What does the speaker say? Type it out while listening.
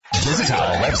Visit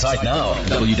our website now,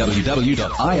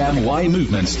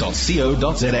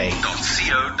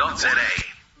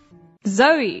 www.imymovements.co.za.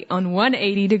 Zoe on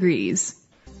 180 Degrees.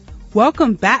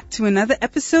 Welcome back to another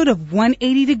episode of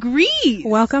 180 Degrees.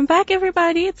 Welcome back,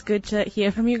 everybody. It's good to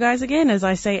hear from you guys again, as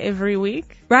I say every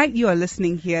week. Right, you are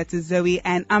listening here to Zoe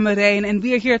and Amarain, and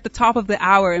we are here at the top of the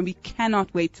hour, and we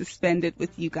cannot wait to spend it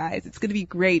with you guys. It's going to be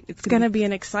great. It's going to be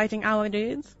an exciting hour,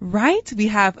 dudes. Right? We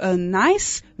have a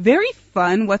nice, very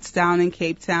fun What's Down in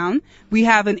Cape Town. We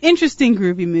have an interesting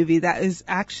groovy movie that is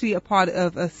actually a part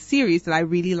of a series that I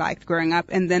really liked growing up,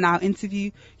 and then our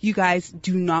interview. You guys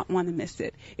do not want to miss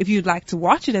it. If you'd like to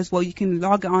watch it as well, you can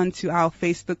log on to our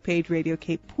Facebook page, Radio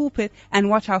Cape Pulpit,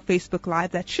 and watch our Facebook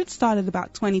Live. That should start at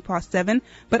about 7:20.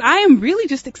 But I am really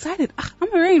just excited.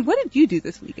 Amarain, what did you do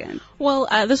this weekend? Well,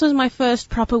 this was my first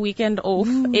proper weekend off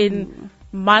in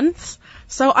months.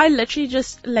 So I literally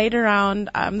just laid around.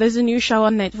 There's a new show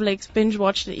on Netflix. Binge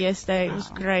watched it yesterday. It was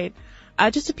great.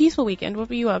 Just a peaceful weekend. What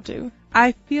were you up to?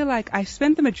 I feel like I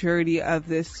spent the majority of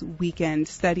this weekend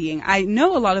studying. I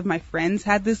know a lot of my friends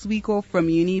had this week off from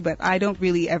uni, but I don't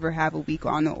really ever have a week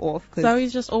on or off.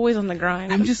 Zoe's just always on the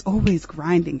grind. I'm just always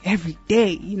grinding every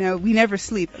day. You know, we never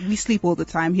sleep. We sleep all the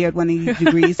time here at 180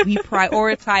 Degrees. We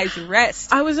prioritize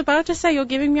rest. I was about to say, you're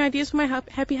giving me ideas for my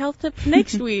happy health tip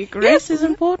next week. Rest is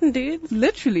important, dude.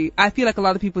 Literally. I feel like a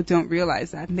lot of people don't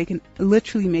realize that, and they can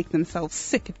literally make themselves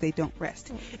sick if they don't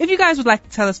rest. If you guys would like to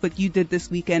tell us what you did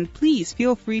this weekend, please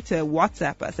feel free to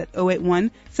WhatsApp us at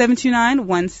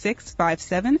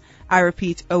 081-729-1657. I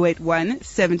repeat,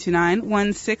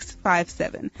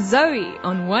 081-729-1657. Zoe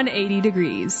on 180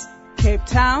 Degrees. Cape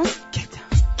Town. Cape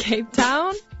Town. Cape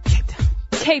Town. Cape Town.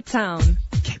 Cape Town.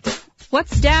 Cape Town.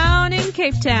 What's down in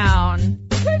Cape Town?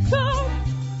 Cape Town.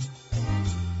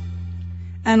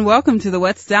 And welcome to the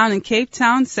What's Down in Cape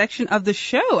Town section of the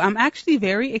show. I'm actually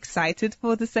very excited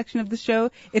for this section of the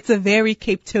show. It's a very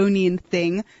Cape Townian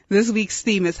thing. This week's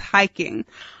theme is hiking.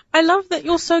 I love that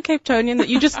you're so Cape Townian that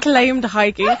you just claimed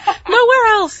hiking. Nowhere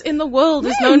else in the world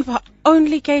is known for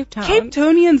only Cape Town. Cape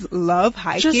Townians love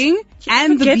hiking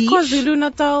and the beach. Forget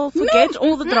KwaZulu-Natal, forget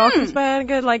all the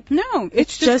Drakensberg. No,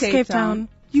 it's just Cape Town.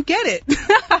 You get it.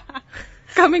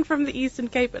 Coming from the Eastern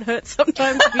Cape, it hurts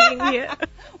sometimes being here.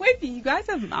 Wait, do you guys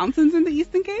have mountains in the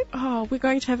Eastern Cape? Oh, we're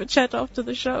going to have a chat after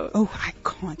the show. Oh, I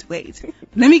can't wait.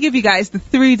 Let me give you guys the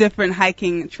 3 different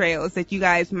hiking trails that you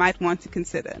guys might want to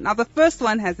consider. Now, the first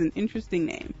one has an interesting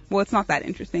name. Well, it's not that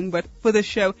interesting, but for the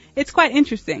show, it's quite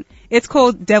interesting. It's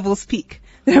called Devil's Peak.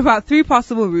 There are about 3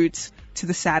 possible routes to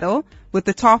the saddle, with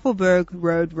the Tafelberg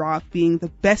Road route being the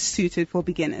best suited for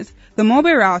beginners. The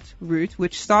Morbe route,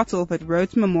 which starts off at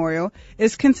Rhodes Memorial,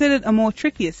 is considered a more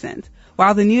tricky ascent,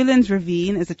 while the Newlands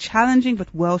Ravine is a challenging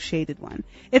but well-shaded one.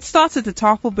 It starts at the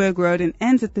Tafelberg Road and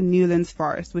ends at the Newlands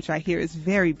Forest, which I hear is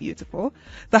very beautiful.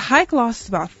 The hike lasts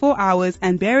about 4 hours,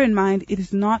 and bear in mind it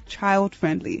is not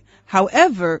child-friendly.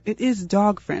 However, it is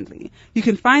dog-friendly. You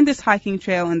can find this hiking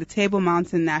trail in the Table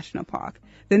Mountain National Park.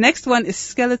 The next one is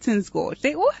Skeleton's Gorge.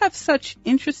 They all have such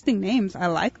interesting names. I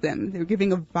like them. They're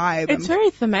giving a vibe. It's very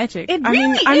thematic. It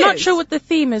really is. I'm not sure what the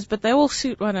theme is, but they all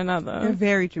suit one another. They're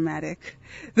very dramatic.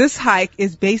 This hike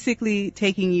is basically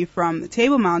taking you from the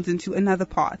Table Mountain to another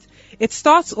part. It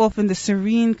starts off in the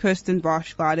serene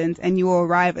Kirstenbosch Gardens, and you will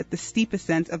arrive at the steep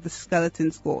ascent of the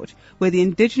Skeleton's Gorge, where the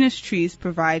indigenous trees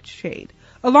provide shade.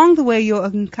 Along the way, you'll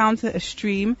encounter a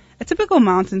stream, a typical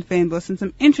mountain fynbos, and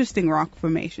some interesting rock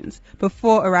formations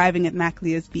before arriving at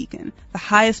Maclear's Beacon, the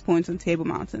highest point on Table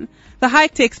Mountain. The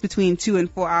hike takes between 2 and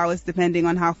 4 hours depending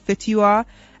on how fit you are,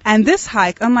 and this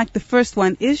hike, unlike the first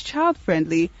one, is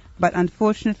child-friendly, but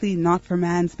unfortunately not for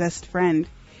man's best friend.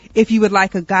 If you would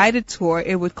like a guided tour,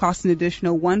 it would cost an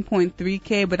additional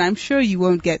 1.3K, but I'm sure you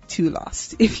won't get too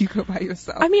lost if you go by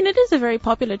yourself. I mean, it is a very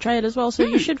popular trail as well, so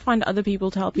you should find other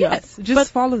people to help you out. Yes,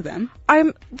 just follow them.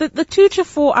 The 2 to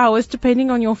 4 hours,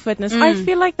 depending on your fitness, I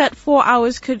feel like that 4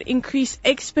 hours could increase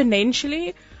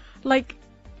exponentially. Like,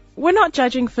 we're not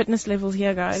judging fitness levels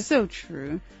here, guys. So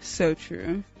true. So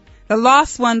true. The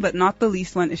last one, but not the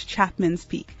least one, is Chapman's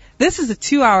Peak. This is a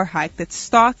 2-hour hike that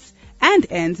starts and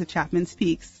ends at Chapman's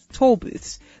Peak's toll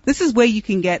booths. This is where you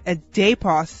can get a day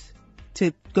pass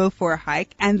to go for a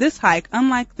hike, and this hike,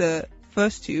 unlike the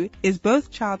first 2, is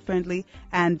both child-friendly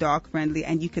and dog-friendly,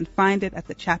 and you can find it at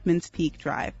the Chapman's Peak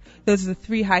Drive. Those are the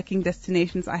 3 hiking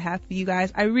destinations I have for you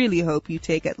guys. I really hope you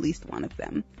take at least one of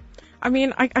them. I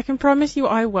mean, I can promise you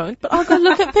I won't, but I'll go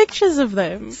look at pictures of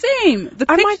them. Same.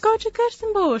 I might go to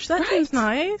Kirstenbosch. That seems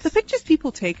nice. The pictures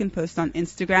people take and post on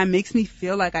Instagram makes me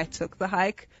feel like I took the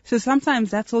hike, so sometimes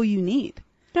that's all you need.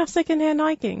 Yeah, second-hand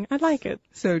hiking. I like it.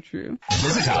 So true.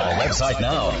 Visit our website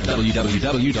now,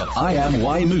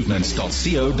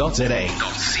 www.imymovements.co.za.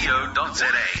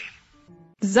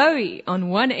 Zoe on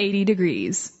 180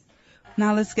 degrees.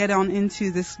 Now let's get on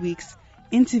into this week's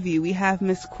interview. We have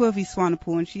Miss Kowie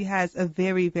Swanepoel, and she has a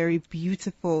very, very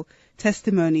beautiful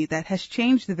testimony that has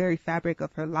changed the very fabric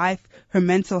of her life, her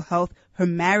mental health, her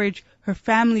marriage, her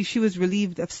family. She was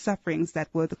relieved of sufferings that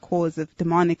were the cause of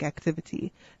demonic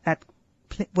activity that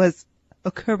was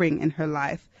occurring in her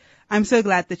life. I'm so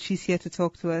glad that she's here to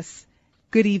talk to us.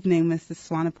 Good evening, Mrs.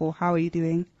 Swanepoel. How are you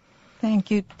doing?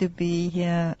 Thank you to be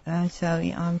here,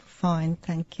 Zoe. I'm fine,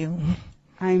 thank you.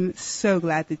 I'm so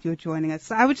glad that you're joining us.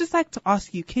 So I would just like to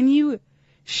ask you, can you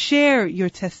share your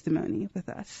testimony with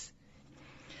us?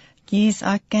 Yes,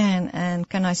 I can. And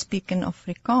can I speak in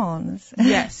Afrikaans?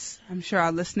 Yes, I'm sure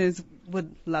our listeners would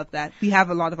love that. We have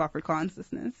a lot of Afrikaans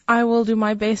listeners. I will do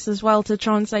my best as well to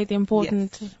translate the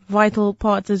important, vital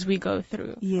parts as we go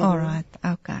through. Yeah. All right,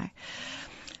 okay.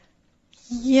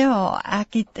 Ja,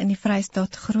 ek het in die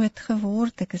Vrystaat groot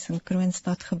geword. Ek is in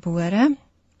Kroonstad gebore.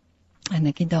 En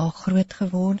ek het daar groot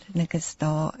geword en ek is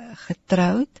daar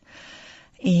getroud.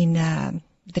 En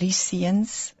 3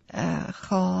 seuns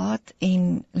gehad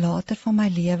en later van my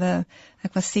lewe,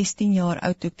 ek was 16 jaar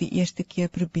oud toe ek die eerste keer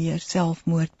probeer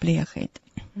selfmoord pleeg het.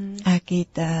 Ek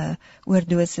het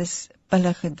oordosis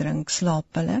pille gedrink,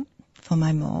 slaappille van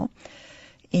my ma.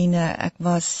 En ek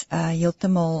was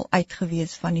heeltemal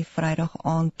uitgewees van die Vrydag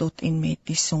aand tot en met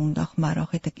die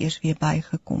Sondagmiddag het ek eers weer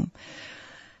bygekom.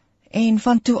 En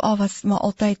van toe af was maar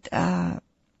altyd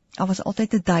was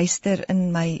altyd 'n duister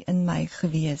in my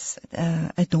gewees,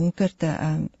 'n donkerte,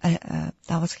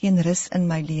 daar was geen rus in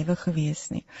my lewe gewees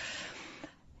nie.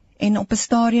 En op 'n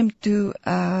stadium toe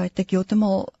het ek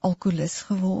heeltemal alkoholist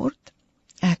geword.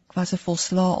 Ek was 'n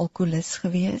volslae alkoholist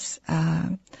gewees.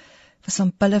 Was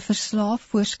aan pille verslaaf,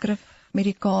 voorskrif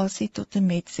medikasie tot en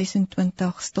met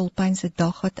 26 stilpyn se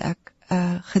dag wat ek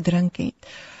gedrink het.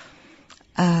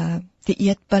 Die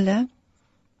eetpille,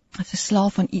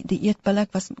 verslaaf van die eetpille.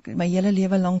 Ek was my hele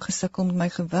lewe lank gesukkel met my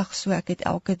gewig, so ek het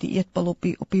elke dieetpil op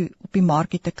die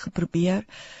mark het ek geprobeer.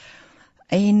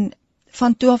 En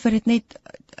van toe af het dit net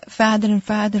verder en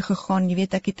verder gegaan. Jy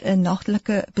weet, ek het 'n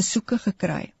nagtelike besoeke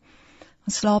gekry.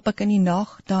 Dan slaap ek in die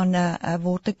nag, dan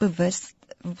word ek bewus,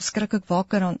 skrik ek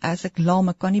wakker dan as ek lam,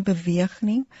 ek kan nie beweeg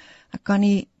nie, ek kan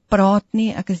nie praat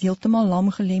nie, ek is heeltemal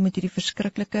lam gelê met hierdie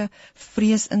verskriklike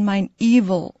vrees in my,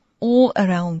 evil all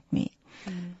around me.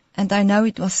 And I know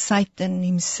it was Satan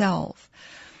himself.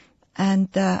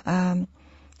 And then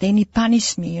he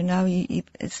punished me, you know,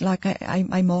 it's like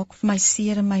hy maak vir my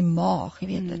seer in my maag, jy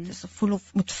weet, het is voel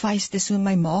of met vuiste so in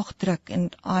my maag druk,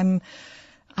 and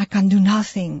I can do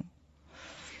nothing.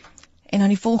 En aan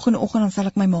die volgende oggend dan sal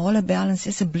ek my ma hulle bel en sê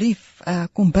asseblief,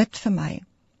 kom bid vir my.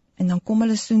 En dan kom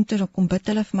hulle soontoe, dan kom bid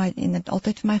hulle vir my en het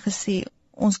altyd vir my gesê,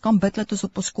 ons kan bid dat ons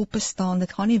op ons koppe staan,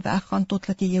 dit gaan nie weggaan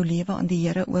totdat jy jou lewe aan die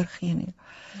Here oorgee nie.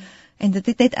 En dit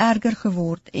het net erger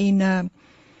geword en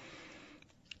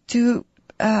toe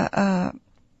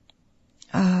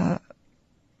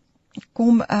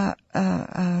kom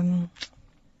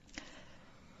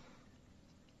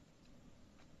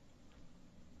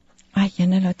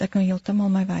jene, laat ek nou heeltemal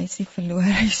my wysie verloor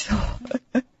hierso.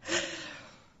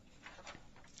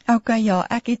 Okay, ja,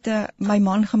 ek het my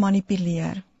man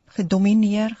gemanipuleer,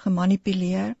 gedomineer,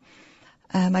 gemanipuleer.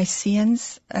 My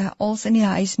seuns, als in die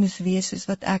huis moes wees soos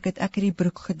wat ek het die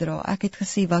broek gedra. Ek het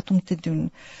gesê wat om te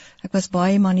doen. Ek was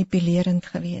baie manipulerend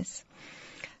gewees.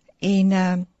 En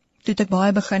toe het ek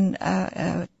baie begin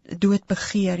dood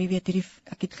begeer, jy weet,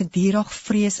 ek het gedurig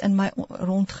vrees in my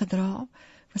rondgedra.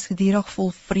 Was gedurig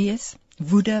vol vrees,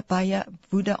 woede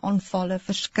aanvalle,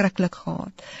 verskriklik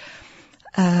gehad.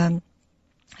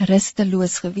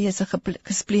 Rusteloos gewees, 'n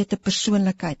gesplete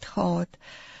persoonlikheid gehad.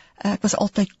 Ek was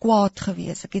altyd kwaad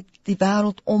gewees, ek het die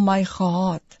wêreld om my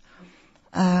gehaat.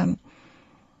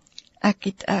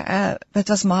 Dit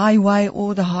was my way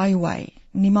or the highway.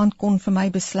 Niemand kon vir my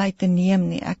besluite neem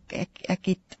nie. Ek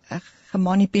het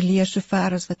gemanipuleer so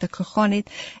ver as wat ek gegaan het,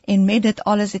 en met dit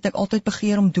alles het ek altyd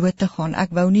begeer om dood te gaan. Ek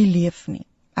wou nie leef nie,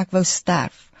 ek wou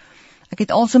sterf. Ek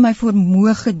het also my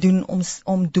vermoë gedoen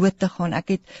om dood te gaan. Ek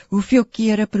het hoeveel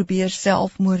kere probeer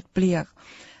selfmoord pleeg.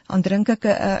 Dan drink ek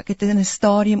het in 'n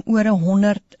stadium oor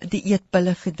 100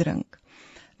 dieetpille gedrink,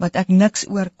 wat ek niks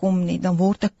oorkom nie. Dan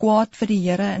word ek kwaad vir die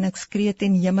Here en ek skree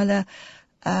ten hemele,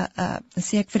 dan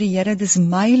sê ek vir die Here, dis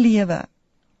my lewe.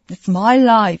 It's my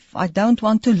life. I don't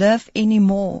want to live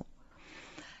anymore.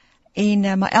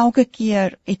 En maar elke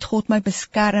keer het God my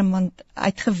beskerm, want hy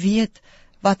het geweet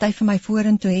wat hy vir my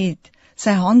vorentoe het.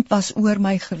 Sy hand was oor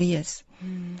my gewees.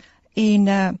 En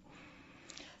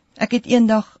ek het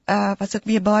eendag was ek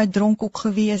weer baie dronk ook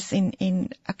gewees en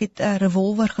ek het 'n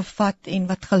revolver gevat en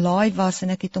wat gelaai was en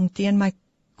ek het hom teen my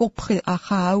kop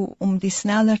gehou om die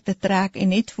sneller te trek en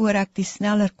net voor ek die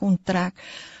sneller kon trek,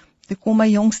 toe kom my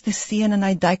jongste seun en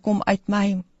hy duik hom uit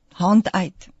my hand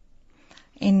uit.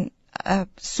 En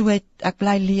so het ek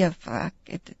bly leef.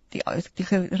 Die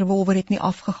revolver het nie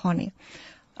afgegaan nie.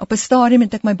 Op 'n stadium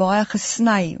het ek my baie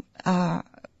gesny,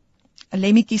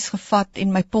 lemmetjies gevat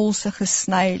en my polse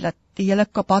gesny, dat die hele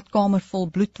badkamer vol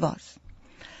bloed was.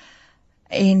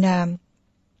 En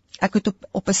ek het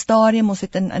op 'n stadium, ons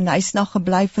het in 'n huisnag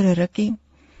gebly vir 'n rukkie.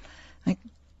 My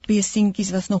 2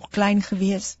 seentjies was nog klein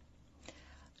gewees.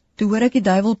 Toe hoor ek die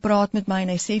duiwel praat met my en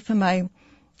hy sê vir my,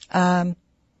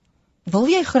 wil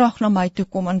jy graag na my toe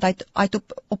kom? Want hy het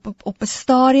op 'n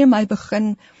stadium hy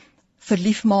begin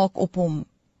verlief maak op hom.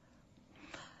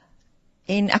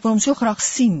 En ek wil hom so graag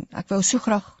sien. Ek wou so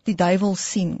graag die duiwel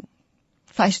sien.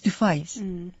 Face to face.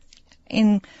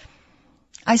 En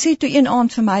hy sê toe een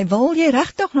aand vir my, wil jy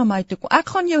regtig na my toe kom? Ek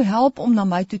gaan jou help om na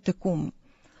my toe te kom.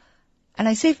 En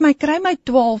hy sê vir my, kry my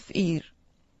 12 uur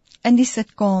in die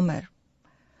sitkamer.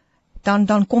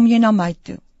 Dan kom jy na my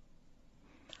toe.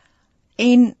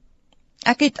 En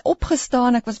ek het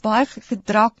opgestaan, ek was baie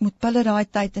gedrak met pille daai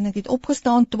tyd, en ek het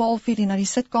opgestaan 12 uur en na die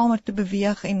sitkamer te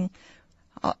beweeg, en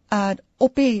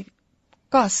op die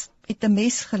kas het 'n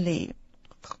mes gelê,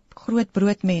 groot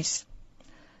broodmes.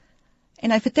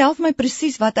 En hy vertel vir my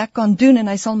presies wat ek kan doen, en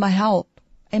hy sal my help.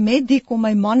 En met die kom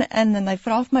my man in, en hy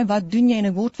vra vir my, wat doen jy? En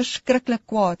ek word verskriklik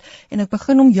kwaad, en ek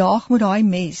begin hom jaag met daai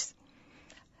mes.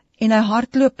 En hy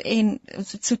hardloop, en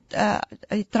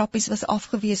die trappies was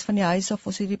afgewees van die huis af,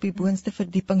 ons het op die boonste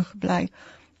verdieping gebly.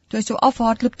 Toe hy so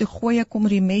afhardloop, toe gooi ek hom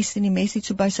die mes, en die mes het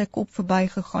so by sy kop verby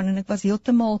gegaan, en ek was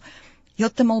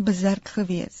heeltemal besurk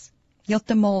gewees,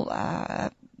 heeltemal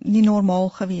nie normaal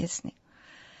gewees nie.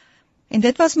 En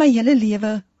dit was my hele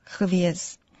lewe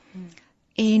gewees.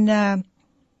 En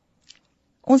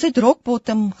ons het rock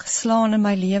bottom geslaan in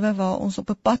my lewe, waar ons op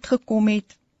 'n pad gekom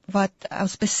het, wat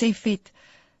ons besef het,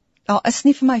 daar is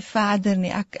nie vir my verder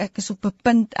nie, ek is op 'n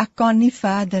punt, ek kan nie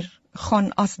verder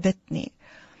gaan as dit nie.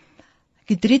 Ek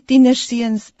het 3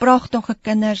 tienerseuns, pragtige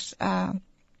kinders,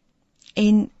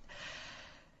 en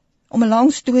om 'n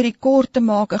lang storie kort te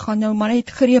maak, ek gaan nou maar net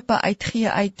grepe uitgee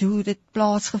uit hoe dit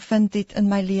plaasgevind het in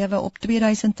my lewe op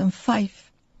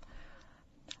 2005.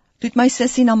 Toe het my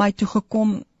sussie na my toe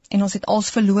gekom, en ons het alles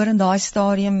verloor in daai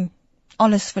stadium,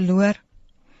 alles verloor.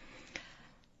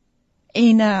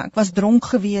 En ek was dronk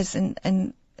gewees,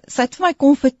 en sy het vir my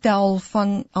kom vertel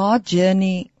van haar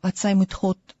journey, wat sy met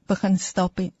God begin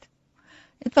stap het.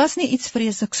 Dit was nie iets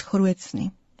vreesliks groots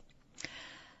nie.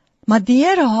 Maar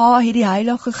deur haar het die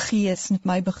Heilige Gees met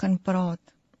my begin praat.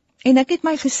 En ek het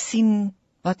my gesien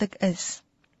wat ek is.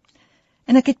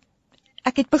 En ek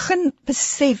het begin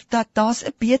besef dat daar's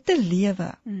 'n beter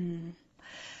lewe.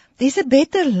 There's a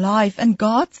better life, and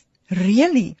God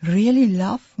really, really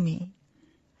love me.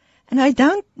 And I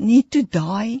don't need to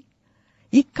die.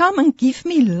 He come and give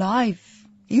me life.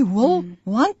 He will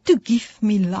want to give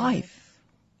me life.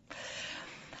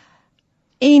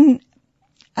 En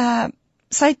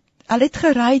hulle het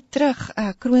gery terug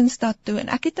Kroonstad toe, en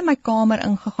ek het in my kamer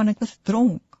ingegaan, ek was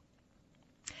dronk.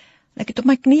 En ek het op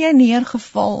my knieë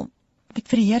neergeval. Ek het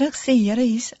vir die Here gesê, Here,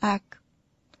 hier's ek.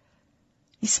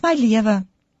 Hier's my lewe.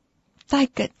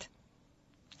 Take it.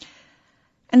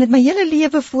 En het my hele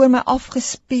lewe voor my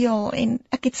afgespeel, en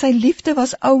ek het sy liefde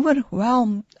was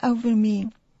overwhelmed over me.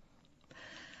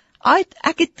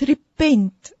 Ek het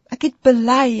repent, ek het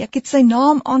bely, ek het sy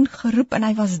naam aangeroep, en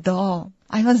hy was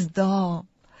daar.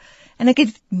 En ek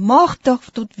het magtig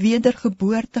tot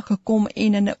wedergeboorte gekom,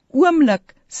 en in 'n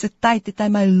oomblik se tyd het hy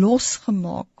my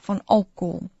losgemaak van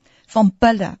alkohol, van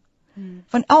pille,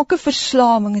 van elke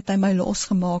verslawing het hy my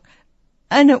losgemaak,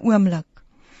 in 'n oomblik.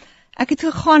 Ek het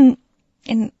gegaan,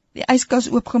 en die yskas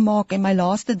oopgemaak, en my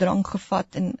laaste drank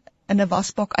gevat, en in 'n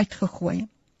wasbak uitgegooi.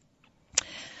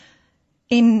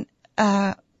 En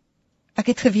ek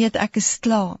het geweet, ek is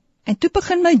klaar. En toe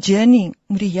begin my journey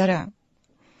met die Here.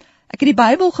 Ek het die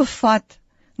Bybel gevat,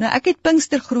 nou ek het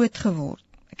Pinkster groot geword,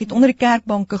 ek het onder die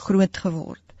kerkbanke groot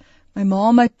geword. My ma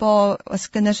en my pa was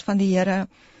kinders van die Here,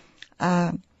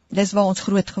 dis waar ons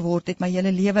groot geword het, my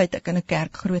hele lewe het ek in 'n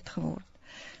kerk groot geword.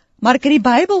 Maar ek het die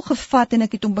Bybel gevat, en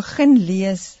ek het hom begin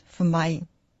lees vir my.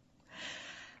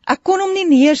 Ek kon hom nie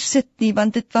neersit nie,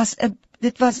 want dit was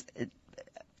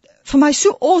vir my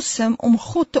so awesome om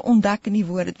God te ontdek in die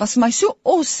woord. Dit was vir my so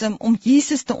awesome om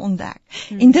Jesus te ontdek.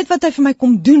 En dit wat hy vir my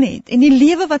kom doen het, en die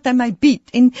lewe wat hy my bied,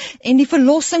 en die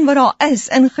verlossing wat daar is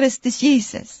in Christus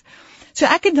Jesus. So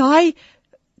ek het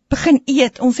begin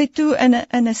eet. Ons het toe in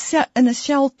 'n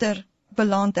shelter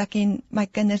beland, ek en my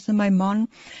kinders en my man.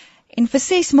 En vir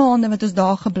 6 maande wat ons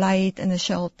daar gebly het in 'n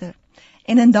shelter.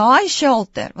 En in daai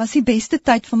shelter was die beste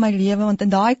tyd van my lewe, want in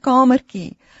daai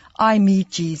kamertjie, I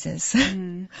meet Jesus.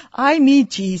 I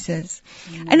meet Jesus.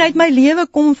 En hy het my lewe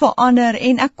kom verander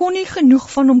en ek kon nie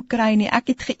genoeg van hom kry nie. Ek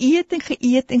het geëet en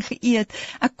geëet en geëet.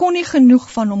 Ek kon nie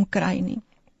genoeg van hom kry nie.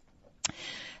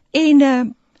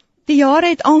 En die jare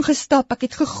het aangestap, ek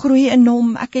het gegroei in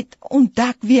hom, ek het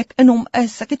ontdek wie ek in hom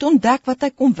is, ek het ontdek wat hy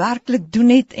kom werklik doen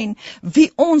het en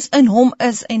wie ons in hom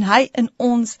is en hy in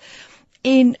ons.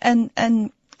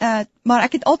 Maar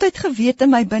ek het altyd geweet in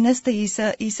my binneste, hier's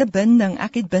 'n binding,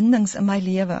 ek het bindings in my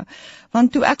lewe.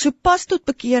 Want toe ek so pas tot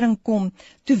bekering kom,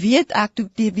 toe weet ek, toe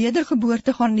die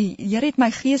wedergeboorte gaan, die Here het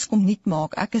my gees kom nuut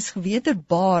maak. Ek is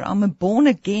gewederbaar, I'm a born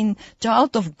again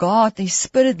child of God, His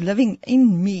Spirit living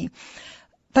in me.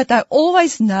 But I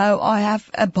always know I have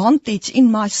a bondage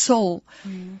in my soul.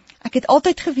 Ek het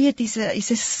altyd geweet, hier's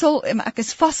 'n soul, ek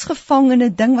is vasgevang in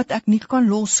 'n ding wat ek nie kan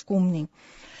loskom nie.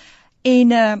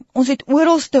 En ons het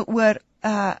oralste oor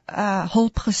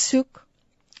hulp gesoek.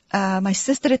 My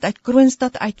suster het uit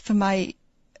Kroonstad uit vir my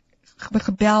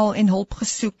gebel en hulp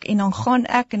gesoek, en dan gaan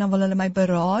ek en dan wil hulle my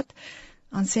beraad.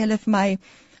 Dan sê hulle vir my,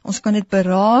 ons kan dit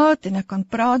beraad en ek kan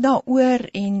praat daaroor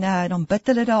en dan bid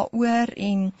hulle daaroor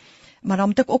maar dan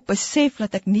moet ek ook besef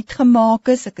dat ek nuut gemaak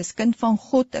is, ek is kind van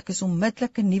God, ek is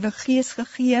onmiddellik 'n nuwe gees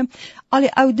gegee. Al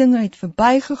die ou dinge het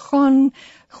verbygegaan.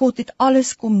 God het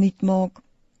alles kom nuut maak.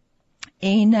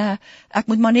 En ek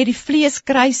moet maar net die vlees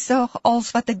kruisig,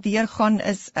 als wat ek deurgaan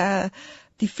is,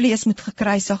 die vlees moet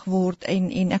gekruisig word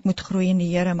en ek moet groei in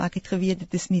die Here, maar ek het geweet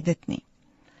dit is nie dit nie.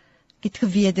 Ek het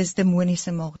geweet dis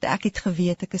demoniese magte, ek het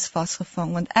geweet ek is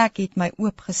vasgevang, want ek het my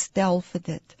oopgestel vir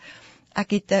dit.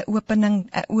 Ek het 'n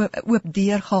oop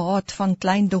deur gehad van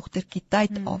kleindogtertjie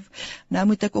tyd af. Nou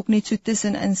moet ek ook net so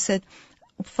tussenin sit.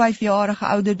 Op 5-jarige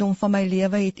ouderdom van my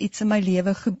lewe het iets in my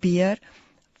lewe gebeur,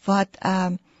 wat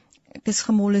ek is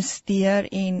gemolesteer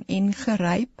en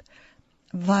geryp,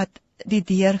 wat die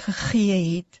deur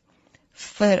gegee het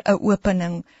vir 'n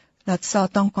opening, dat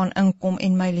Satan kan inkom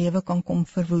en my lewe kan kom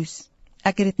verwoes.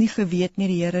 Ek het dit nie geweet nie,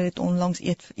 die Here het onlangs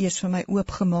eers vir my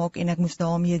oopgemaak en ek moes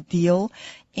daarmee deel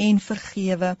en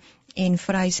vergewe en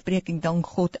vryspreek en dank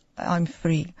God, I'm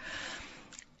free.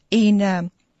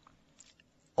 En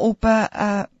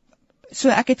so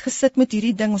ek het gesit met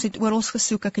hierdie ding, ons het oral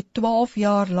gesoek, ek het 12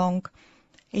 jaar lank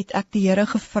het ek die Here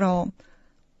gevra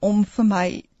om vir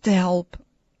my te help.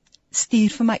 Stuur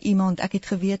vir my iemand, ek het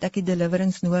geweet ek het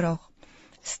deliverance nodig.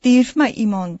 Stuur vir my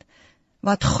iemand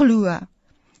wat glo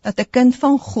dat 'n kind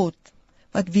van God,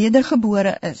 wat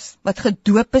wedergebore is, wat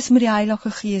gedoop is met die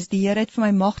Heilige Gees, die Here het vir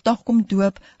my magtig kom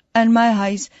doop in my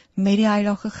huis met die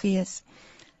Heilige Gees.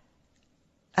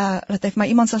 Dat hy vir my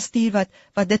iemand sal stuur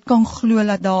wat dit kan glo,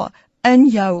 dat daar in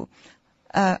jou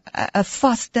 'n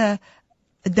vaste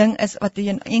ding is, wat jy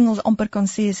in Engels amper kan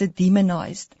sê is 'n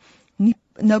demonized.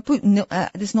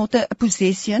 It is not a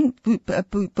possession,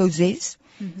 possess.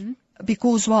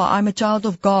 Because I'm a child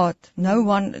of God.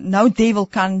 No devil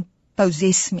can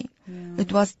possess me.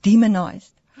 It was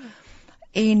demonized.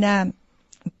 En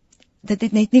dit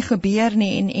het net nie gebeur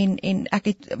nie en ek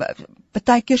het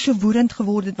baie keer so woedend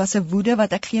geword. Dit was 'n woede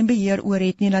wat ek geen beheer oor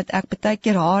het nie, dat ek baie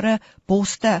keer hare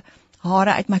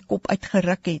uit my kop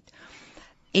uitgeruk het.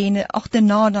 En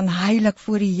agterna dan heilig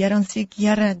voor die Here en sê ek,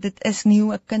 Here, dit is nie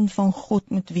hoe 'n kind van God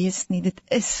moet wees nie. Dit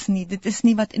is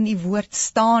nie wat in die woord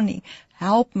staan nie.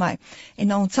 Help my. En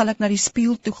dan sal ek na die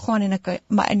spieël toe gaan en ek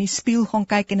in die spieël gaan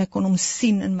kyk en ek kon hom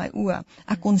sien in my oë.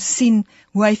 Ek kon sien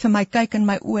hoe hy vir my kyk in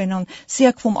my oë en dan sê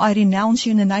ek vir hom, I renounce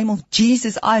you in the name of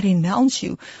Jesus, I renounce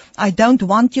you. I don't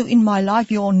want you in my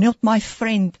life, you are not my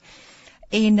friend.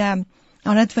 En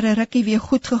dan het vir 'n rukkie weer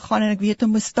goed gegaan en ek weet op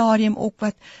 'n stadium ook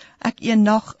wat ek een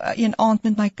aand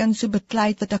met my kind so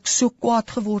beklei dat ek so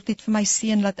kwaad geword het vir my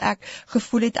seun, dat ek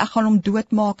gevoel het ek gaan hom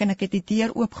doodmaak en ek het die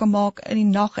deur oopgemaak in die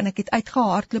nag en ek het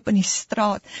uitgehardloop in die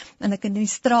straat en ek het in die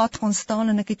straat gaan staan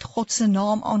en ek het God se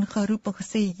naam aangeroep en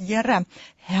gesê, Here,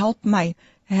 help my,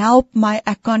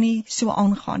 ek kan nie so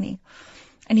aangaan nie.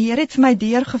 En die Here het vir my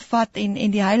deurgevat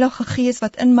en die Heilige Gees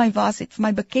wat in my was, het vir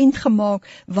my bekend gemaak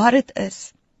wat dit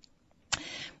is.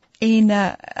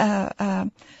 En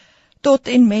tot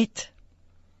en met,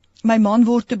 my man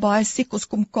word toe baie siek, ons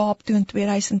kom Kaap toe in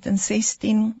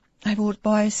 2016, hy word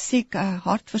baie siek,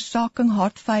 hartversaking,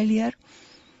 hartfailure,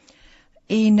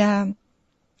 en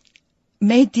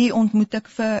met die ontmoet ek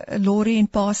vir Lori en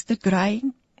Pastor Gray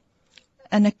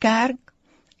in 'n kerk,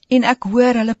 en ek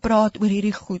hoor hulle praat oor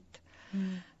hierdie goed,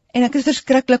 En ek is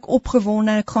verskriklik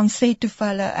opgewonde en ek gaan sê toe vir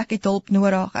hulle, ek het hulp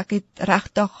nodig, ek het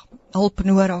regtig hulp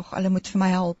nodig, hulle moet vir my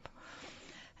help.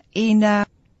 En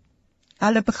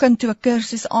hulle begin toe 'n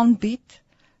kursus aanbied,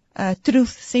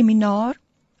 truth seminar,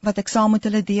 wat ek saam met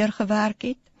hulle deurgewerk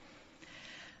het.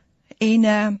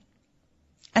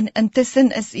 En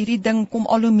intussen is hierdie ding kom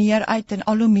al hoe meer uit en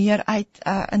al hoe meer uit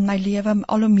in my lewe,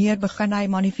 al hoe meer begin hy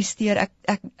manifesteer.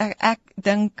 Ek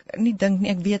dink,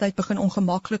 ek weet hy begin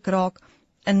ongemaklik raak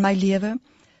in my lewe,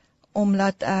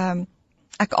 omdat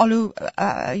ek al hoe,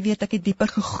 jy weet, ek het dieper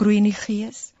gegroei in die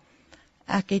gees.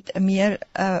 Ek het meer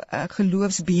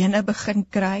geloofsbene begin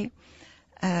kry.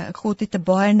 God het 'n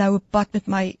baie noue pad met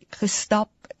my gestap.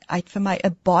 Hy het vir my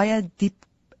 'n baie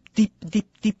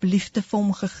diep liefde vir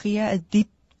hom gegee, 'n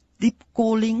deep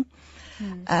calling.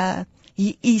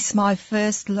 He is my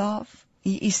first love.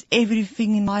 He is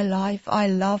everything in my life. I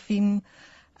love him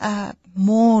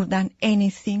more than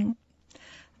anything.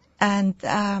 And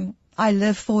I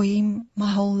live for him.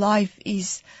 My whole life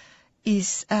is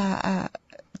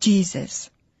Jesus.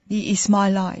 He is my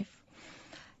life.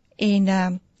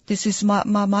 En dis is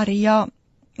Maria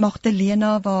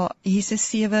Magdalena waar Jesus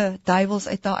 7 duiwels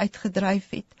uit haar uitgedryf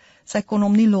het. Sy kon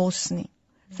hom nie los nie.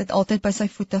 Sy het altyd by sy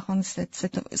voete gaan sit.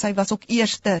 Sy was ook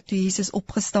eerste, toe Jesus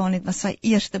opgestaan het, was sy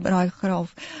eerste by daai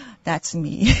graf. That's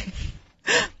me.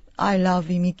 I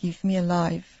love him, he give me a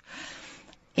life.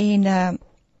 En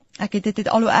ek het dit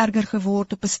al hoe erger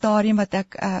geword op 'n stadium wat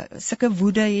ek sulke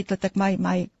woede het, dat ek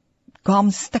my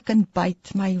gum stikkend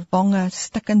byt, my wange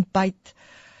stikkend byt,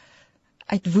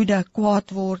 uit woede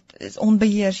kwaad word, is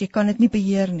onbeheers, jy kan dit nie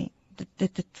beheer nie.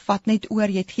 Dit vat net oor,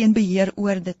 jy het geen beheer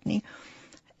oor dit nie.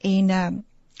 En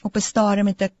op 'n stadium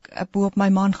het ek bo op my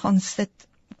man gaan sit.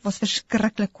 Ek was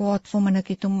verskriklik kwaad vir hom en ek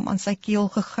het hom aan sy keel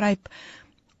gegryp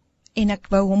en ek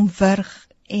wou hom wurg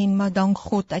maar dank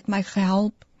God uit my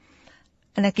gehelp.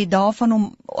 En ek het daarvan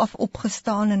hom af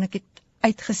opgestaan en ek het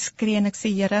uitgeskree en ek sê,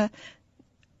 Here,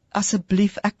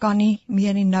 asseblief, ek kan nie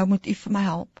meer nie, nou moet U vir my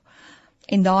help.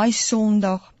 En daai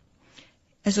Sondag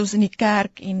is ons in die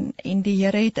kerk en die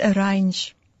Here het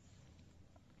arrange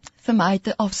vir my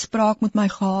 'n afspraak met my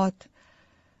gehad.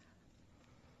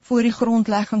 Voor die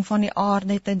grondlegging van die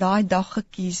aarde het hy daai dag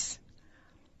gekies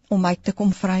om my te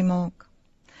kom vrymaak.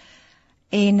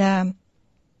 En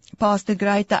Pastor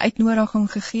Gray het 'n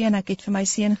uitnodiging gegee en ek het vir my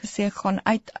seun gesê, ek gaan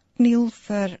uitkniel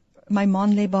vir my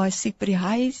man lê baie siek by die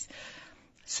huis.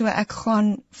 So ek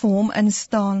gaan vir hom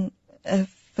instaan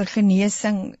vir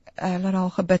genesing, dat daar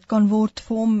gebid kan word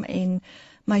vir hom. En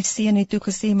my seun het toe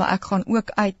gesê, maar ek gaan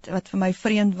ook uit, wat vir my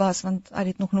vreemd was, want hy het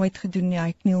dit nog nooit gedoen nie,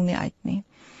 hy kniel nie uit nie.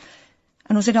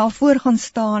 En ons het daar voor gaan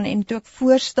staan, en toe ek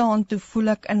voor staan, toe voel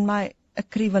ek in my 'n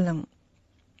kriweling.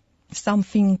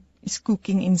 Something is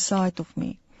cooking inside of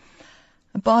me.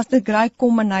 En Pastor Gray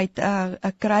kom en hy het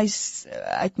 'n kruis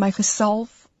uit my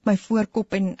gesalf, my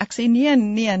voorkop, en ek sê,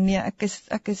 nee,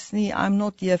 ek is nie, I'm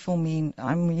not here for me,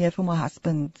 I'm here for my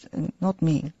husband, not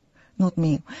me.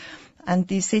 And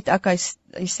he said, okay,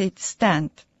 he said, stand.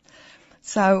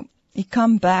 So, he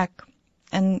come back,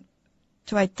 en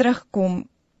toe hy terugkom,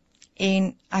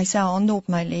 en hy sy hande op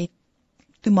my lê,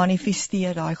 toe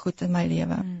manifesteer daai goed in my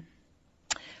lewe.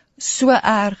 So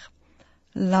erg,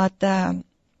 dat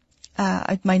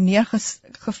uit my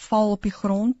neergeval op die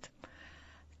grond,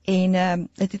 en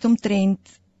dit het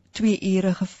omtrent 2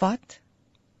 ure gevat.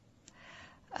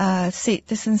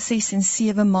 Tussen 6 en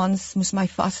 7 mans moes my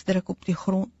vasdruk op die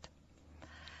grond.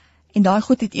 En daai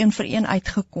goed het een vir een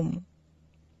uitgekom.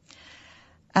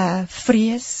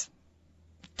 Vrees,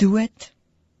 dood,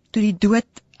 toe die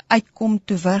dood uitkom,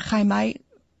 toe wurg hy my,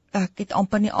 ek het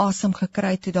amper nie asem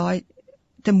gekry toe daai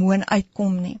demoon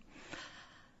uitkom nie.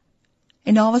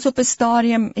 En daar was op 'n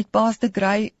stadium, het Pastor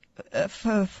Gray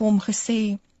vir hom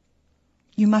gesê,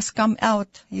 you must come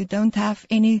out, you don't have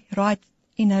any right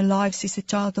in our lives as a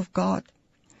child of God.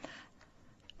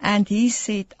 And he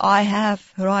said, I have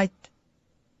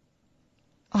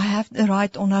the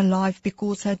right on her life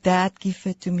because her dad gave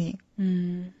it to me.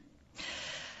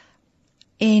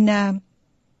 En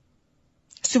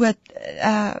so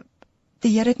die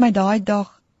Here het my daai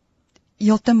dag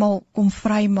heeltemal kom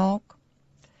vrymaak,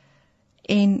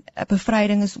 en 'n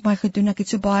bevryding is op my gedoen. Ek het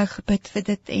so baie gebid vir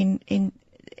dit, en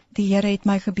die Here het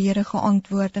my gebede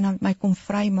geantwoord en het my kom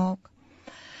vrymaak.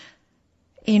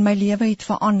 En my lewe het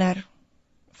verander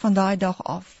van daai dag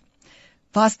af.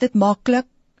 Was dit maklik?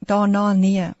 Daarna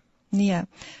nee.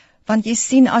 Want jy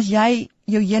sien, as jy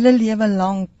jou hele lewe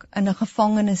lank in 'n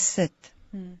gevangenis sit,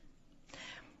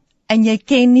 en jy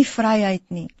ken nie vryheid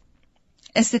nie,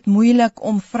 is dit moeilik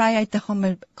om vryheid te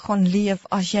gaan leef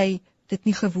as jy dit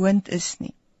nie gewoond is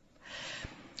nie.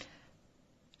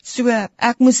 So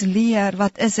ek moes leer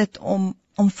wat is dit om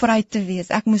vry te wees.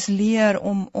 Ek moes leer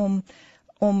om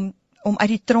uit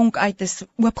die tronk uit is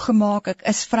oopgemaak, ek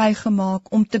is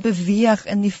vrygemaak, om te beweeg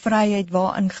in die vryheid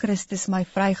waarin Christus my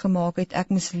vrygemaak het. Ek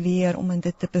moes leer om in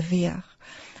dit te beweeg.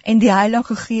 En die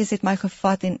Heilige Gees het my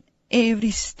gevat in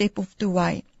every step of the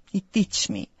way. He teach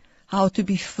me how to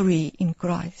be free in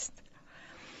Christ.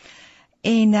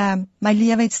 En my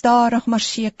lewe het stadig maar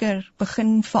seker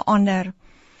begin verander.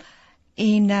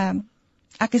 En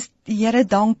ek is die Here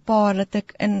dankbaar dat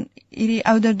ek in hierdie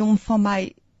ouderdom van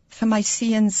vir my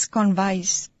seuns kan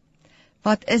wys.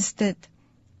 Wat is dit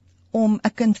om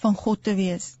 'n kind van God te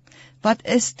wees? Wat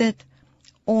is dit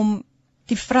om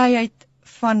die vryheid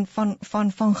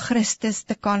van Christus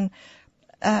te kan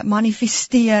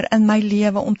manifesteer in my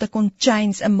lewe, om te kon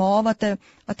change, 'n ma wat 'n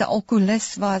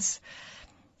alkoholist was,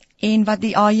 en wat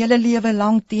haar hele lewe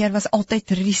lank deur was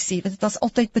altyd risie, dit was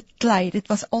altyd beklei, dit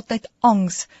was altyd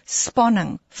angs,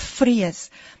 spanning, vrees,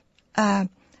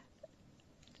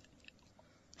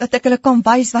 dat ek hulle kan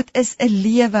wys wat is 'n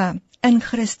lewe in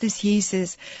Christus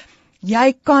Jesus.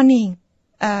 Jy kan nie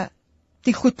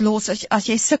die goed los, as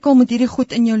jy sukkel met hierdie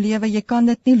goed in jou lewe, jy kan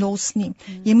dit nie los nie.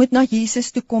 Jy moet na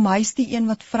Jesus toe kom, hy is die een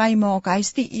wat vry maak, hy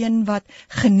is die een wat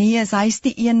genees, hy is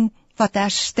die een wat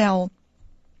herstel.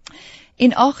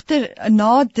 En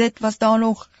na dit was daar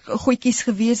nog goedjies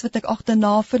gewees wat ek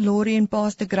agterna vir Lori en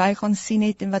Pastor Grey gaan sien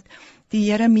het, en wat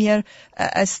die Here meer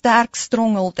 'n sterk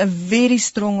stronghold, a very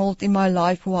stronghold in my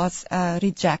life was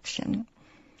rejection.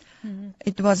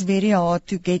 It was very hard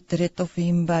to get rid of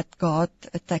him, but God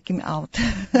took him out.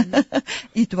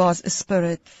 It was a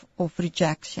spirit of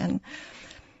rejection.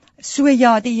 So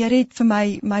ja, die Here het vir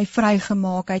my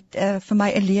vrygemaak, hy het vir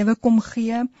my 'n lewe kom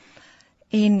gee,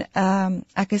 en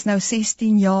ek is nou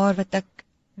 16 jaar wat ek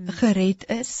gered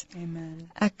is.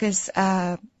 Amen. Ek is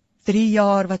 3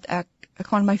 jaar wat ek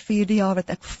gaan my 4de jaar wat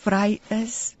ek vry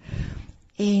is.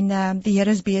 En die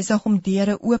Here is besig om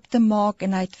deure oop te maak,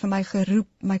 en hy het vir my geroep,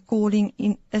 my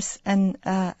calling is in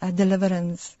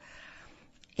deliverance.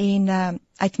 En hy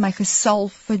het my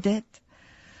gesalf vir dit.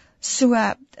 So,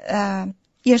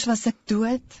 eers was ek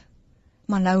dood,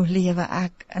 maar nou lewe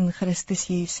ek in Christus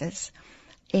Jesus.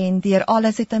 En deur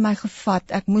alles het hy my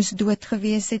gevat. Ek moes dood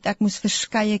gewees het, ek moes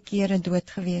verskeie kere dood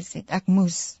gewees het. Ek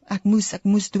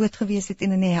moes dood gewees het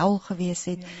en in die hel gewees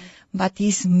het. But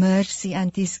his mercy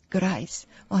and his grace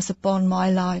was upon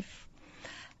my life.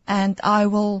 And I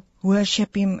will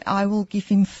worship him, I will give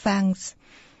him thanks.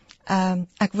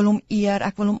 Ek wil hom eer,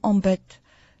 ek wil hom aanbid.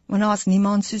 Want daar is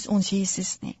niemand soos ons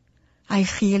Jesus nie. Hy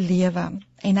gee lewe,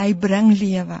 en hy bring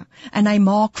lewe, en hy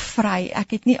maak vry.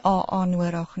 Ek het nie AA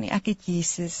nodig nie, ek het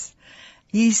Jesus.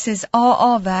 Jesus,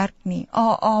 AA werk nie,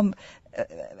 AA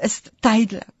is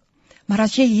tydelik. Maar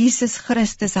as jy Jesus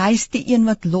Christus, hy is die een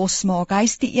wat losmaak, hy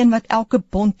is die een wat elke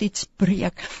bondage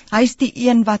breek, hy is die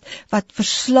een wat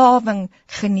verslawing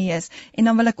genees. En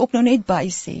dan wil ek ook nou net by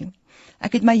sê,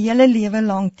 ek het my hele lewe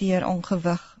lank teer aan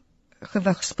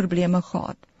gewigsprobleme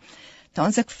gehad. Dan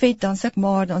is ek vet, dan is ek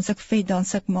maar, dan is ek vet, dan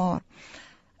is ek maar.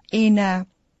 En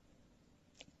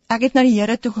ek het na die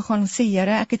Here toe gegaan en sê,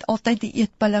 Here, ek het altyd die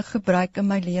eetpille gebruik in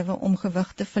my lewe om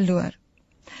gewig te verloor.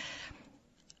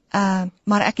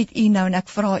 Maar ek het U nou en ek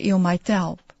vra U om my te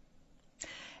help.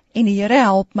 En die Here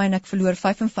help my en ek verloor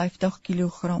 55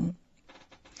 kilogram.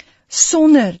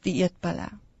 Sonder die eetpille.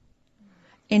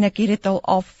 En ek het dit al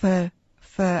af vir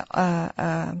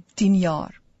 10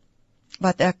 jaar.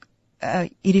 Wat ek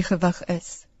hierdie gewig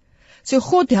is. So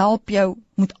God help jou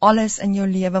met alles in jou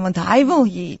lewe, want hy wil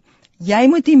jy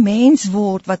moet die mens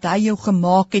word wat hy jou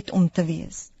gemaak het om te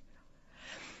wees.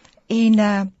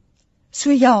 En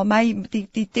so ja,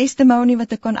 die testimony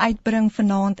wat ek kan uitbring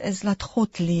vanaand is, laat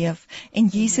God leef, en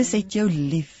Jesus het jou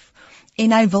lief,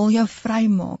 en hy wil jou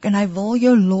vrymaak, en hy wil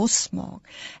jou losmaak,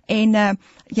 en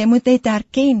jy moet net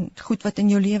erken, goed wat in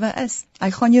jou lewe is,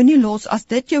 hy gaan jou nie los, as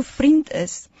dit jou vriend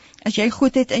is, as jy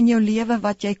goed het in jou lewe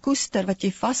wat jy koester, wat jy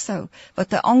vashou,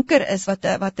 wat 'n anker is, wat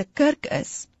 'n kurk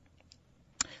is,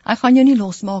 hy gaan jou nie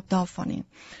losmaak daarvan nie.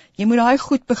 Jy moet daai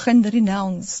goed begin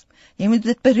renounce. Jy moet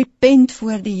dit berepent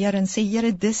voor die Here en sê,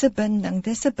 Here, dis 'n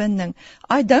binding.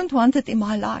 I don't want it in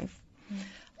my life.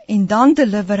 En dan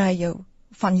deliver hy jou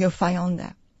van jou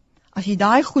vyande. As jy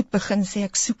daai goed begin sê,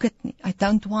 ek soek dit nie. I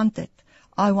don't want it.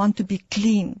 I want to be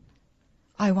clean.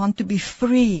 I want to be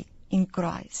free in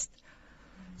Christ.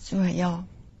 So ja.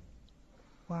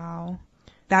 Wow.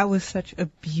 That was such a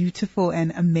beautiful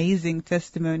and amazing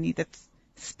testimony that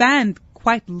spanned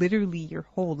quite literally your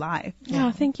whole life.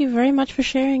 Yeah, thank you very much for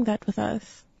sharing that with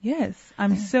us. Yes,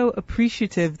 I'm so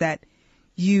appreciative that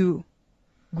you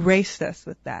graced us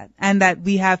with that, and that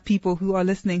we have people who are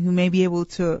listening who may be able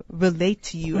to relate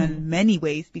to you in many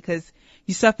ways, because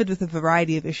you suffered with a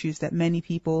variety of issues that many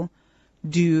people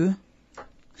do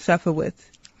suffer with.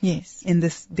 Yes. In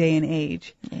this day and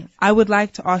age. Yes. I would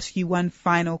like to ask you one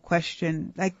final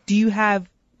question. Like, do you have,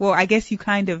 well, I guess you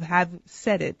kind of have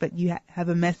said it, but you have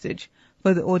a message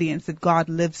for the audience that God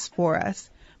lives for us.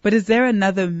 But is there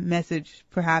another message,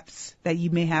 perhaps, that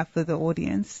you may have for the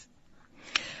audience?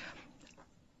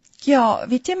 Ja,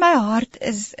 weet jy, my hart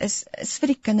is vir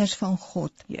die kinders van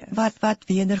God. Yes. Wat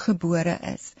wedergebore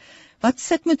is. Wat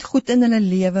sit met goed in hulle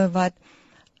lewe wat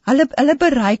hulle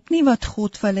bereik nie wat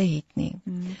God vir hulle het nie.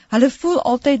 Hulle voel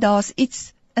altyd daar's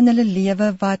iets in hulle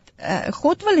lewe wat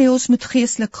God wil hê ons moet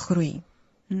geestelik groei.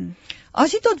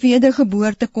 As jy tot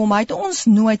wedergeboorte kom,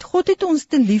 God het ons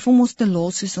te lief om ons te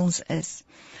los soos ons is.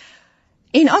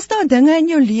 En as daar dinge in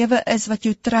jou lewe is wat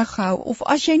jou terughou, of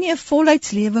as jy nie 'n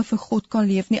volheidslewe vir God kan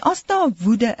leef nie, as daar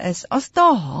woede is, as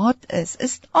daar haat is,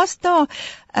 as daar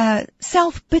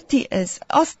self-pity is,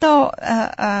 as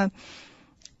daar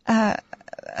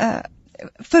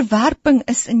verwerping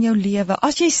is in jou lewe,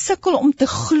 as jy sukkel om te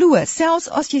glo, selfs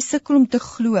as jy sukkel om te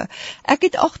glo. Ek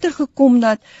het agtergekom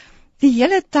dat die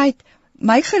hele tyd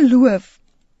my geloof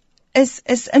is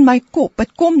in my kop.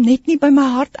 Dit kom net nie by my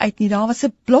hart uit nie. Daar was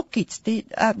 'n blokkies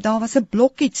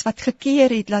wat gekeer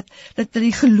het dat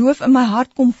die geloof in my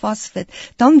hart kom vasvit.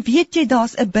 Dan weet jy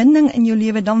daar's 'n binding in jou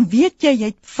lewe, dan weet jy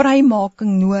het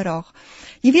vrymaking nodig.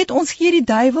 Jy weet, ons gee die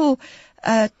duiwel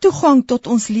toegang tot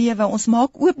ons lewe. Ons maak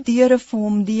oop deure vir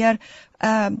hom deur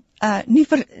nie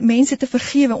vir mense te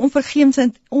vergewe,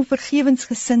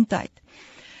 onvergewensgesindheid.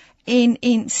 En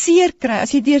seer kry,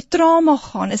 as jy deur trauma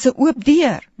gaan, is 'n oop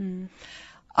deur.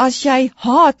 As jy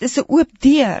haat, is 'n oop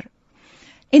deur.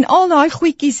 En al daai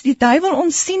goedjies, die duiwel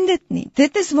ons sien dit nie.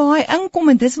 Dit is waar hy inkom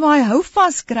en dis waar hy hou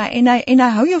vas kry en hy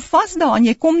hou jou vas daaraan,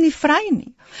 jy kom nie vry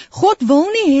nie. God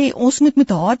wil nie hê ons moet met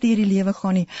haat deur die lewe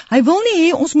gaan nie. Hy wil nie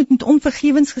hê ons moet met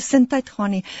onvergewensgesindheid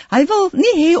gaan nie. Hy wil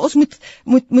nie hê ons moet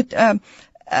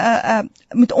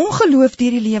ongeloof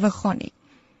deur die lewe gaan nie.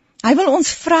 Hy wil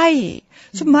ons vry hê.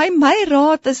 So my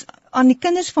raad is aan die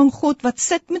kinders van God wat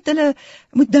sit met dinge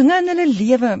in hulle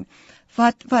lewe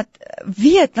wat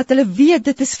weet dat hulle weet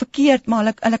dit is verkeerd,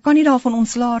 maar hulle kan nie daarvan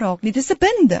ontslaa raak nie. Dis 'n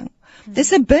binding.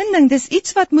 Dis 'n binding, dis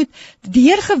iets wat moet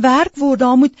deurgewerk word.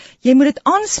 Jy moet dit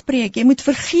aanspreek, jy moet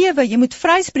vergewe, jy moet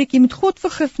vryspreek, jy moet God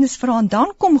vergifnis vra, en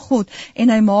dan kom God en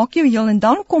hy maak jou heel, en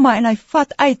dan kom hy en hy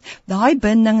vat uit daai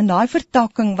binding en daai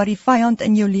vertakking wat die vyand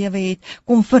in jou lewe het,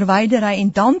 kom verwyder hy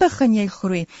en dan begin jy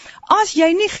groei. As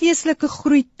jy nie geestelike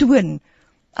groei toon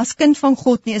as kind van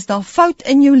God nie, is daar fout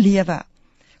in jou lewe.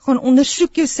 Gaan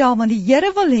ondersoek jouself, want die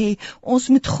Here wil hê ons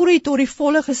moet groei tot die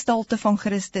volle gestalte van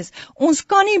Christus. Ons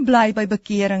kan nie bly by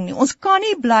bekering nie. Ons kan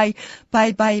nie bly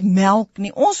by melk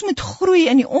nie. Ons moet groei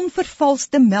in die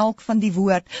onvervalste melk van die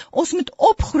woord. Ons moet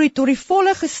opgroei tot die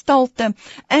volle gestalte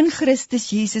in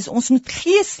Christus Jesus. Ons moet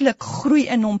geestelik groei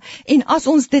in hom. En as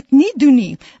ons dit nie doen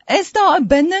nie, is daar 'n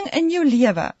binding in jou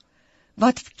lewe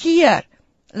wat keer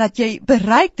laat jy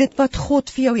bereik dit wat God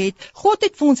vir jou het. God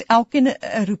het vir ons elkeen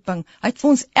 'n roeping. Hy het vir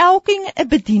ons elkeen 'n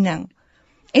bediening.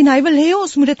 En hy wil hê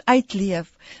ons moet dit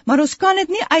uitleef. Maar ons kan dit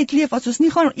nie uitleef as ons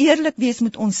nie gaan eerlik wees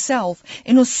met onsself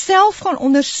en onsself gaan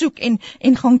ondersoek en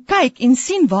gaan kyk en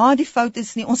sien waar die fout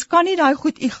is nie. Ons kan nie daai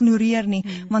goed ignoreer nie,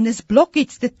 want dis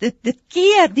blokkies. Dit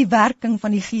keer die werking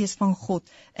van die Gees van God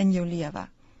in jou lewe.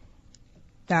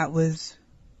 That was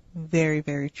very,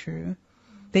 very true.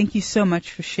 Thank you so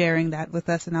much for sharing that with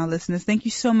us and our listeners. Thank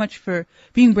you so much for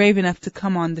being brave enough to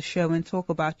come on the show and talk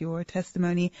about your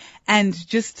testimony and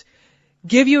just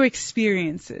give your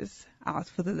experiences out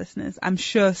for the listeners. I'm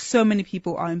sure so many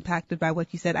people are impacted by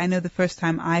what you said. I know the first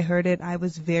time I heard it, I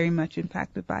was very much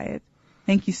impacted by it.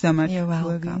 Thank you so much. You're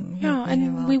welcome. Yeah,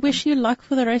 and we wish you luck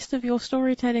for the rest of your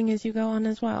storytelling as you go on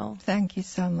as well. Thank you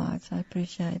so much. I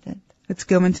appreciate it. Let's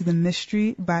go into the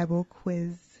Mystery Bible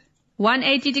Quiz.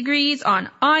 180 degrees on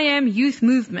I Am Youth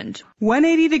Movement.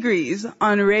 180 degrees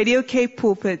on Radio Cape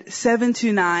Pulpit, 7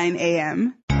 to 9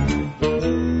 a.m.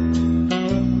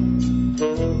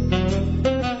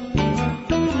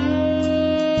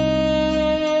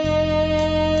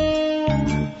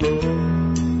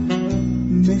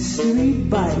 Mystery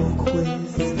Bible Quiz.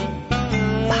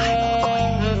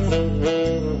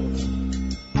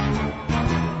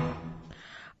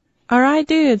 Alright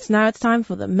dudes, now it's time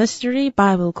for the Mystery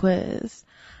Bible Quiz.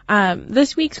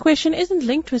 This week's question isn't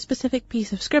linked to a specific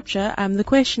piece of scripture. The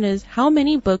question is, how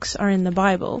many books are in the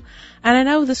Bible? And I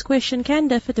know this question can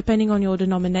differ depending on your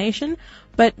denomination,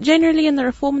 but generally in the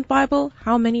Reformed Bible,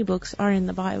 how many books are in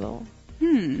the Bible?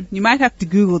 You might have to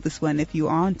Google this one if you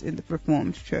aren't in the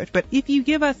Reformed Church. But if you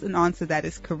give us an answer that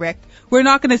is correct, we're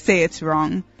not going to say it's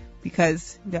wrong,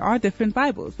 because there are different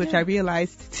Bibles, which I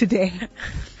realized today.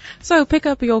 So pick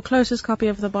up your closest copy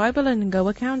of the Bible and go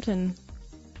accounting.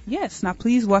 Yes. Now,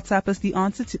 please WhatsApp us the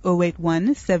answer to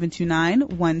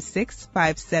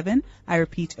 081-729-1657. I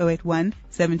repeat,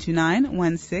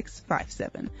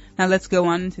 081-729-1657. Now, let's go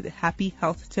on to the happy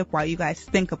health tip while you guys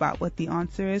think about what the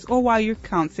answer is, or while you're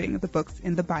counting the books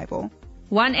in the Bible.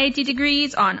 180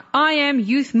 degrees on I Am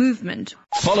Youth Movement.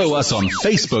 Follow us on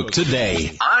Facebook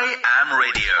today. I Am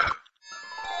Radio.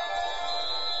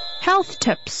 Health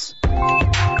tips.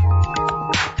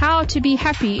 How to be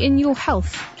happy in your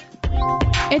health.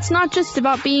 It's not just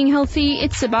about being healthy,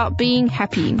 it's about being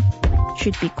happy.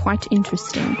 Should be quite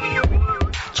interesting.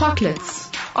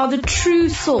 Chocolates are the true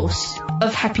source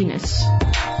of happiness.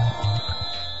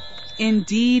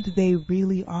 Indeed, they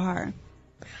really are.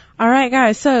 Alright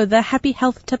guys, so the happy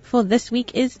health tip for this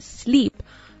week is sleep.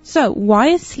 So, why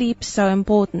is sleep so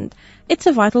important? It's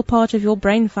a vital part of your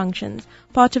brain functions,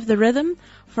 part of the rhythm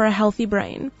for a healthy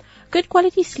brain. Good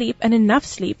quality sleep and enough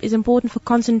sleep is important for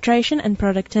concentration and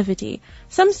productivity.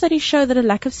 Some studies show that a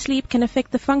lack of sleep can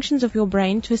affect the functions of your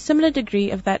brain to a similar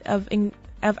degree of that of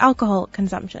alcohol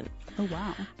consumption. Oh,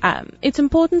 wow. It's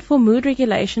important for mood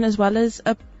regulation as well as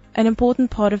an important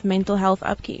part of mental health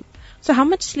upkeep. So how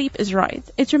much sleep is right?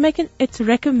 It's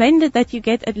recommended that you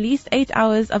get at least 8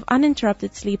 hours of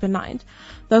uninterrupted sleep a night.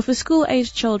 Though for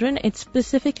school-aged children, it's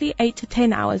specifically 8 to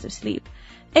 10 hours of sleep.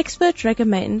 Experts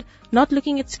recommend not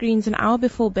looking at screens an hour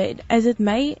before bed, as it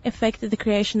may affect the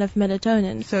creation of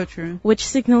melatonin. So true. Which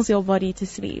signals your body to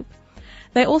sleep.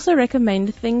 They also recommend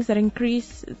that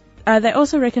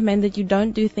you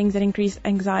don't do things that increase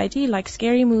anxiety, like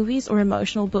scary movies or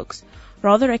emotional books,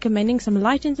 rather recommending some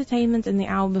light entertainment in the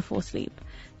hour before sleep.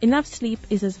 Enough sleep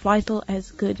is as vital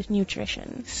as good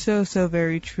nutrition. So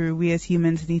very true. We as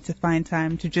humans need to find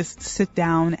time to just sit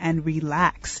down and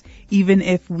relax, even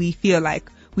if we feel like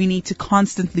we need to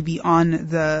constantly be on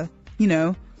the,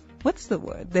 what's the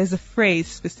word? There's a phrase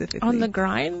specifically. On the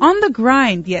grind? On the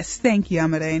grind, yes. Thank you,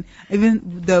 Amarane. Even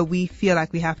though we feel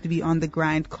like we have to be on the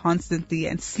grind constantly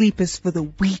and sleep is for the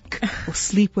weak or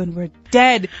sleep when we're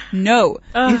dead. No.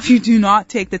 If you do not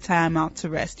take the time out to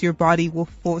rest, your body will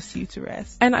force you to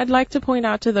rest. And I'd like to point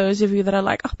out to those of you that are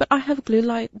like, but I have blue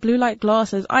light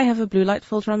glasses. I have a blue light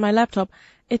filter on my laptop.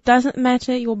 It doesn't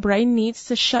matter. Your brain needs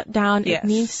to shut down. Yes. It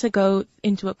needs to go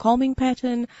into a calming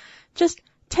pattern. Just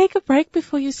take a break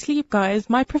before you sleep, guys.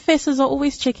 My professors are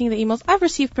always checking the emails. I've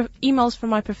received emails from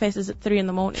my professors at 3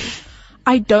 a.m.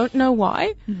 I don't know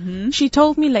why. Mm-hmm. She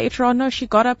told me later on, no, she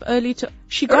got up early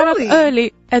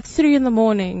at 3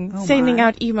 a.m, sending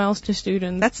out emails to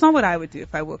students. That's not what I would do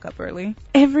if I woke up early.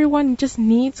 Everyone just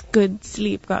needs good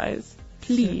sleep, guys.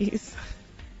 Please.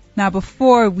 Now,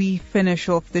 before we finish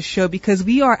off the show, because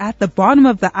we are at the bottom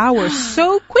of the hour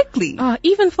so quickly.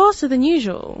 Even faster than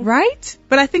usual. Right?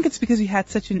 But I think it's because we had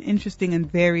such an interesting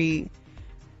and very,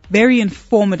 very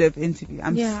informative interview.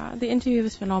 The interview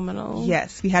was phenomenal.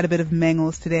 Yes, we had a bit of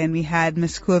mangles today, and we had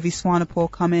Miss Kowie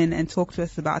Swanepoel come in and talk to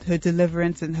us about her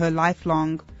deliverance and her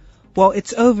lifelong. Well,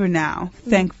 it's over now,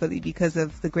 thankfully, because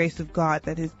of the grace of God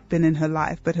that has been in her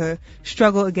life. But her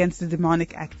struggle against the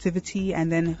demonic activity and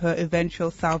then her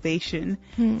eventual salvation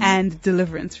and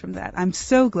deliverance from that. I'm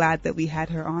so glad that we had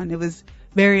her on. It was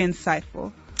very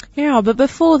insightful. Yeah, but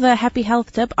before the happy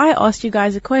health tip, I asked you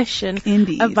guys a question.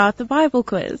 Indeed. About the Bible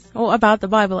quiz, or about the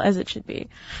Bible as it should be.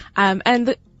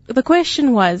 And the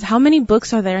question was, how many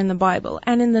books are there in the Bible?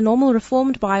 And in the normal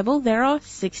Reformed Bible, there are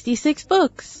 66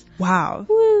 books. Wow.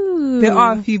 Woo. There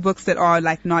are a few books that are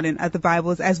not in other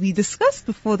Bibles, as we discussed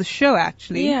before the show,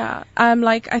 actually. Yeah. I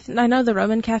know the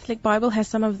Roman Catholic Bible has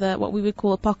some of the, what we would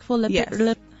call apocryphal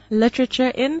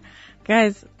literature in.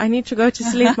 Guys, I need to go to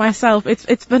sleep myself.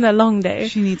 It's been a long day.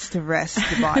 She needs to rest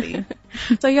the body.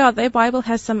 So yeah, their Bible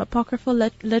has some apocryphal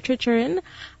literature in.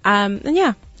 And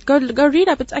yeah, go read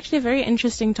up. It's actually a very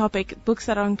interesting topic. Books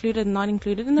that are included and not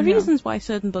included, and the reasons why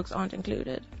certain books aren't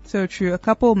included. So true. A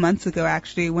couple months ago,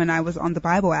 actually, when I was on the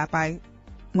Bible app, I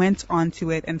went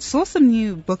onto it and saw some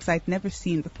new books I'd never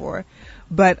seen before,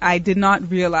 but I did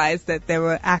not realize that there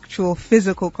were actual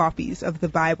physical copies of the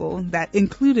Bible that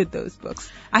included those books.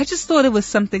 I just thought it was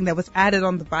something that was added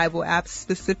on the Bible app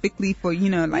specifically for,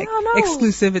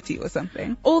 exclusivity or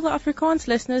something. All the Afrikaans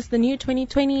listeners, the new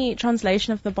 2020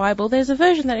 translation of the Bible, there's a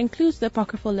version that includes the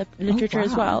apocryphal literature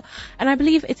as well. And I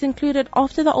believe it's included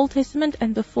after the Old Testament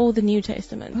and before the New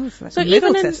Testament. Oh, so like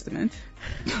Middle Testament.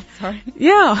 Sorry.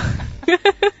 Yeah.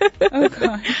 Oh,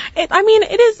 God.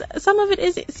 Some of it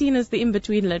is seen as the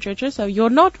in-between literature, so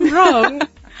you're not wrong.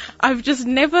 I've just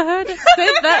never heard it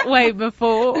said that way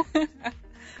before.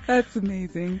 That's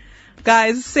amazing.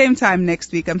 Guys, same time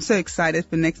next week. I'm so excited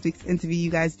for next week's interview.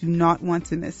 You guys do not want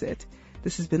to miss it.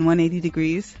 This has been 180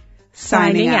 Degrees.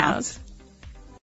 Signing out.